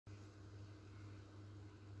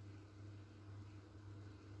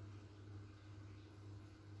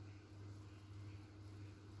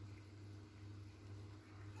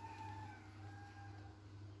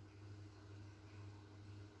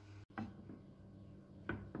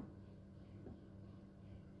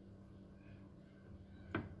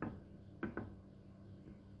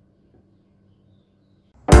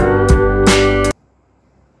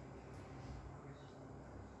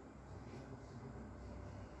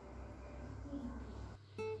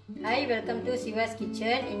Hi, welcome to Siva's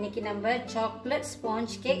Kitchen. இன்னைக்கு நம்ம chocolate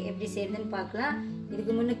sponge cake எப்படி செய்யறதுன்னு பார்க்கலாம்.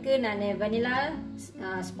 இதுக்கு முன்னுக்கு நான் vanilla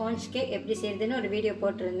sponge cake எப்படி செய்யறதுன்னு ஒரு வீடியோ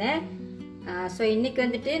போட்டிருந்தேன். சோ இன்னைக்கு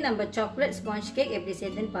வந்துட்டு நம்ம chocolate sponge cake எப்படி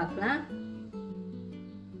செய்யறதுன்னு பார்க்கலாம்.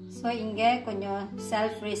 சோ இங்க கொஞ்சம்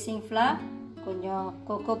self raising flour, கொஞ்சம்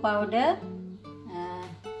cocoa powder,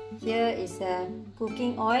 here is a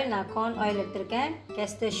cooking oil, நான் corn oil எடுத்திருக்கேன்,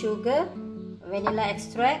 castor sugar, vanilla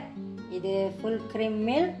extract, இது full cream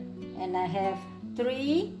milk, and I have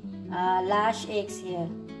 3 large eggs here.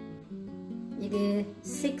 இது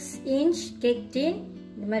 6-inch cake tin.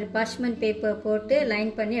 இந்த மாதிரி parchment paper போட்டு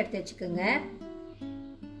லைன் பண்ணி எடுத்து வச்சுக்கோங்க.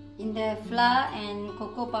 இந்த flour and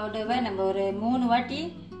cocoa powder நம்ம ஒரு 3 வாட்டி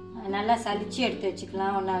நல்லா சலிச்சு எடுத்து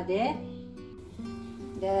வச்சுக்கலாம். ஒன்றாவது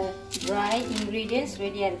இந்த dry ingredients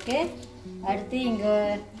ரெடியாக இருக்கு. அடுத்து இங்கே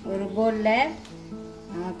ஒரு பவுலில்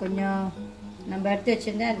கொஞ்சம் நம்ம எடுத்து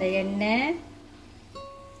வச்சிருந்த அந்த எண்ணெய்,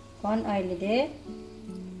 corn oil, இது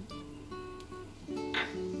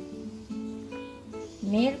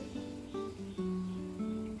milk,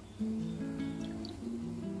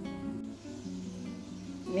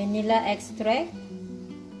 vanilla extract,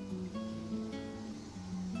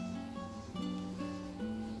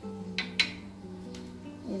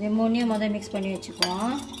 இது மூணையும் முதல்ல மிக்ஸ் பண்ணி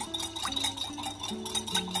வச்சுக்குவோம்.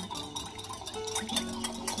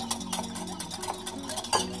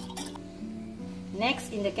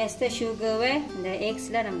 நெக்ஸ்ட் இந்த castor sugar இந்த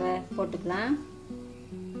எக்ஸ்ல நம்ம போட்டுக்கலாம்.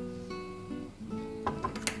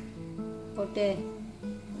 போட்டு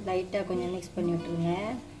லைட்டா கொஞ்சம் மிக்ஸ் பண்ணி விட்டுருங்க.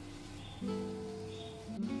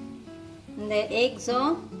 இந்த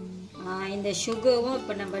எக்ஸும் இந்த சுகரும்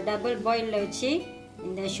இப்போ நம்ம டபுள் பாயிலில் வச்சு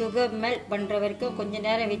இந்த சுகர் மெல்ட் பண்ணுற வரைக்கும் கொஞ்சம்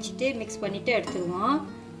நேரம் வச்சுட்டு மிக்ஸ் பண்ணிவிட்டு எடுத்துக்குவோம்.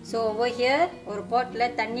 ஸோ ஓவர் ஹியர் ஒரு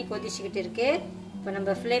பாட்டில் தண்ணி கொதிச்சுக்கிட்டு இருக்கு. இப்போ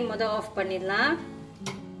நம்ம ஃப்ளேம் முதல் ஆஃப் பண்ணிடலாம்.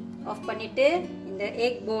 ஆஃப் பண்ணிவிட்டு இந்த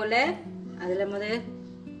எக் பவுலை அதில் முதல்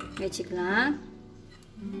வச்சுக்கலாம்.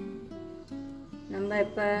 நம்ம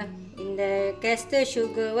இப்போ இந்த castor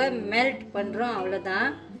sugar மெல்ட் பண்ணுறோம், அவ்வளோதான்.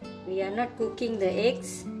 we are not cooking the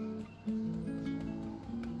eggs.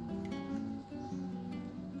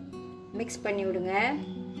 Mix பண்ணி விடுங்க.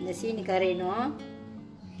 இந்த சீனி கரையணும்.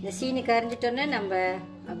 இந்த சீனி கரைஞ்சிட்டோன்னே நம்ம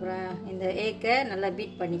அப்புறம் இந்த எக்கை நல்லா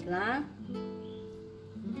பீட் பண்ணிக்கலாம்.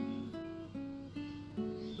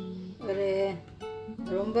 ஒரு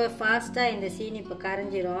ரொம்ப ஃபாஸ்ட்டாக இந்த சீனி இப்போ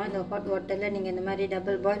கரைஞ்சிரும். இந்த ஹாட் வாட்டரில் நீங்கள் இந்த மாதிரி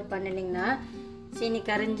டபுள் பாயில் பண்ணினீங்கன்னா சீனி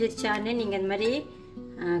கரைஞ்சிருச்சான்னு நீங்கள் இந்த மாதிரி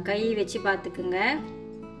கை வச்சு பார்த்துக்குங்க.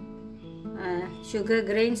 சுகர்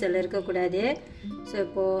கிரெயின்ஸ் எல்லாம் இருக்கக்கூடாது. ஸோ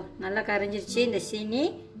இப்போது நல்லா கரைஞ்சிருச்சு இந்த சீனி.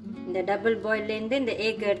 இந்த டபுள் பாயிலேருந்து இந்த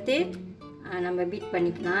எக் எடுத்து நம்ம பீட்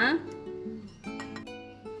பண்ணிக்கலாம்.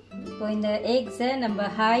 இப்போ இந்த எக்ஸை நம்ம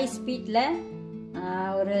ஹை ஸ்பீடில்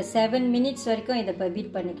ஒரு 7 minutes வரைக்கும் இதை இப்போ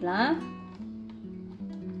பீட் பண்ணிக்கலாம்.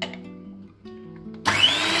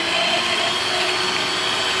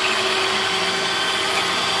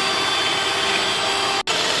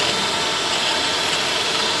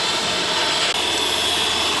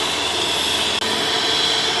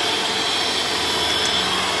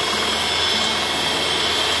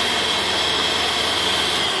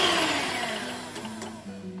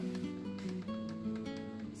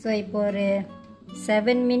 ஸோ இப்போ ஒரு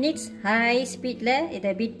 7 minutes ஹை ஸ்பீடில் இதை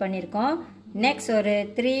பீட் பண்ணியிருக்கோம். நெக்ஸ்ட் ஒரு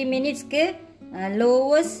 3 minutesக்கு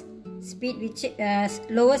லோவஸ்ட்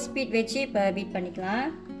ஸ்பீட் வச்சு இப்போ பீட் பண்ணிக்கலாம்.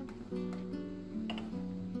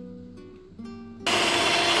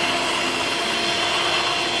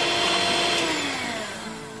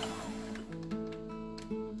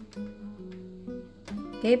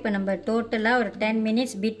 ஓகே, இப்போ நம்ம டோட்டலாக ஒரு 10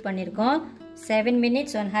 minutes பீட் பண்ணியிருக்கோம். 7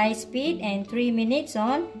 minutes on high speed and 3 minutes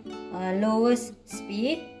on lowest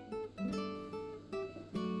speed.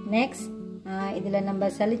 Next இதில் நம்ம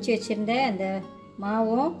சலிச்சு வச்சுருந்த அந்த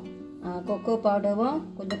மாவும் கொக்கோ பவுடரும்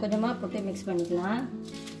கொஞ்சம் கொஞ்சமாக போட்டு மிக்ஸ் பண்ணிக்கலாம்.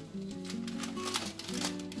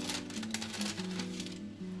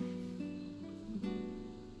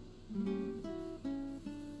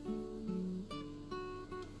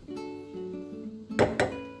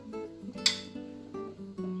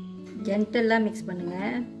 ஜென்டலாக மிக்ஸ் பண்ணுங்க.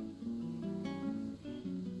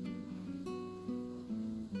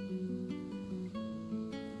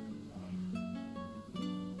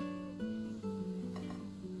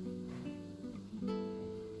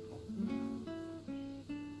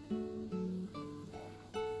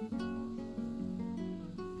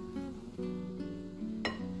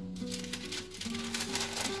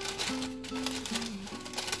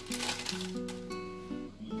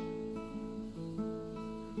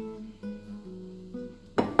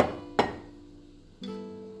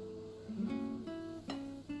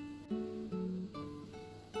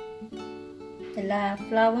 எல்லா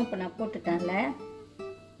ஃப்ளவரும் இப்போ நான் போட்டுட்டேன்ல.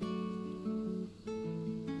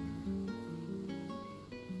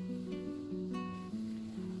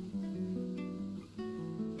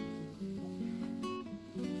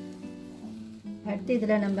 அடுத்து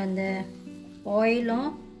இதில் நம்ம அந்த ஆயிலும்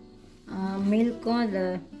மில்க்கும்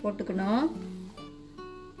இதில் போட்டுக்கணும்.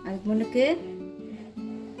 அதுக்கு முன்னுக்கு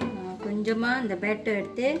கொஞ்சமாக இந்த பேட்டர்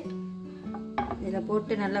எடுத்து இதில்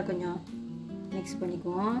போட்டு நல்லா கொஞ்சம் மிக்ஸ்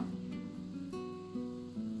பண்ணிக்குவோம்.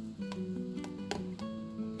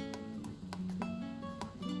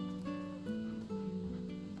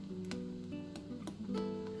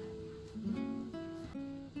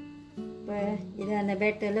 இப்போ இதை அந்த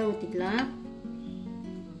பேட்டரில் ஊற்றிக்கலாம்.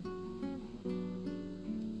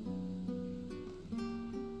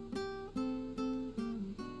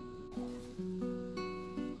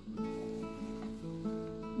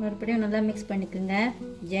 மறுபடியும் நல்லா மிக்ஸ் பண்ணிக்கோங்க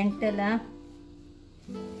ஜென்டலாக.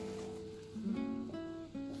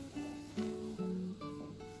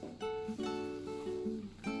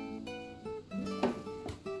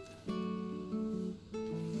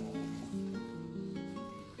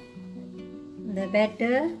 இந்த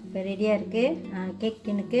பேட்டர் இப்போ ரெடியாக இருக்குது. கேக்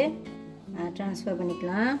டின்னுக்கு ட்ரான்ஸ்ஃபர்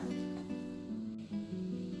பண்ணிக்கலாம்.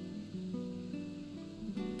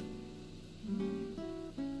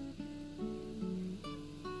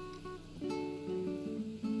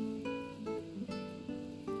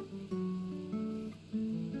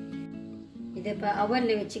 இதை இப்போ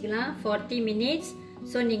அவனில் வச்சுக்கலாம் 40 minutes.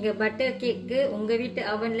 ஸோ நீங்கள் பட்டர் கேக்கு உங்கள் வீட்டு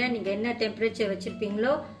அவனில் நீங்கள் என்ன டெம்பரேச்சர்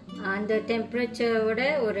வச்சுருப்பீங்களோ அந்த டெம்பரேச்சரோட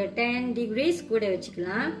ஒரு 10 degrees கூட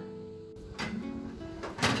வச்சுக்கலாம்.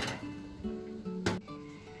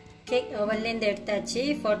 கேக் அவன்லேருந்து எடுத்தாச்சு.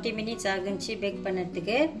 40 minutes ஆகுச்சு பேக்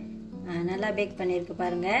பண்ணுறதுக்கு. நல்லா பேக் பண்ணியிருக்கு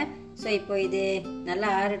பாருங்கள். ஸோ இப்போ இது நல்லா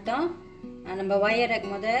ஆறட்டும். நம்ம வயர்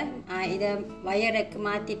ரேக் இதை வயர் ரேக்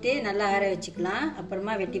மாற்றிட்டு நல்லா ஆற வச்சுக்கலாம்.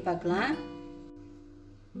 அப்புறமா வெட்டி பார்க்கலாம்.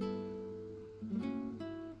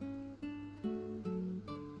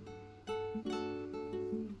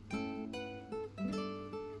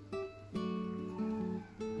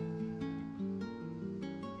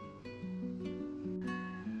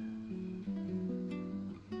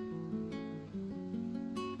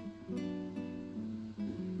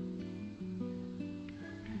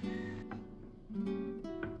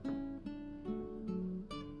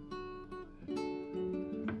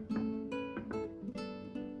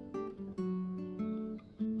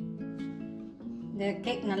 இந்த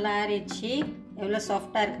கேக் நல்லா ஆறிடுச்சு. எவ்வளோ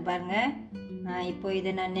சாஃப்டாக இருக்குது பாருங்கள். இப்போ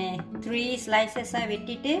இதை நான் 3 slices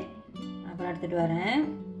வெட்டிட்டு அப்புறம் எடுத்துகிட்டு வரேன்.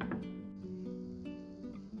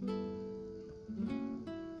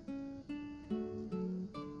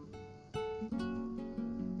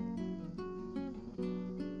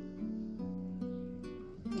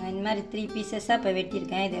 நான் இந்த மாதிரி 3 pieces இப்போ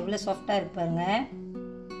வெட்டியிருக்கேன். இது எவ்வளோ சாஃப்டாக இருக்கு பாருங்கள்.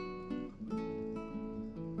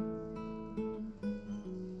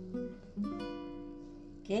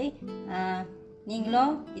 ஓகே,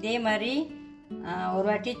 நீங்களும் இதே மாதிரி ஒரு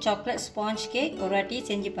வாட்டி சாக்லேட் ஸ்பாஞ்ச் கேக் ஒரு வாட்டி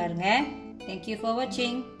செஞ்சு பாருங்கள். தேங்க்யூ ஃபார்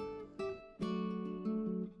வாட்சிங்.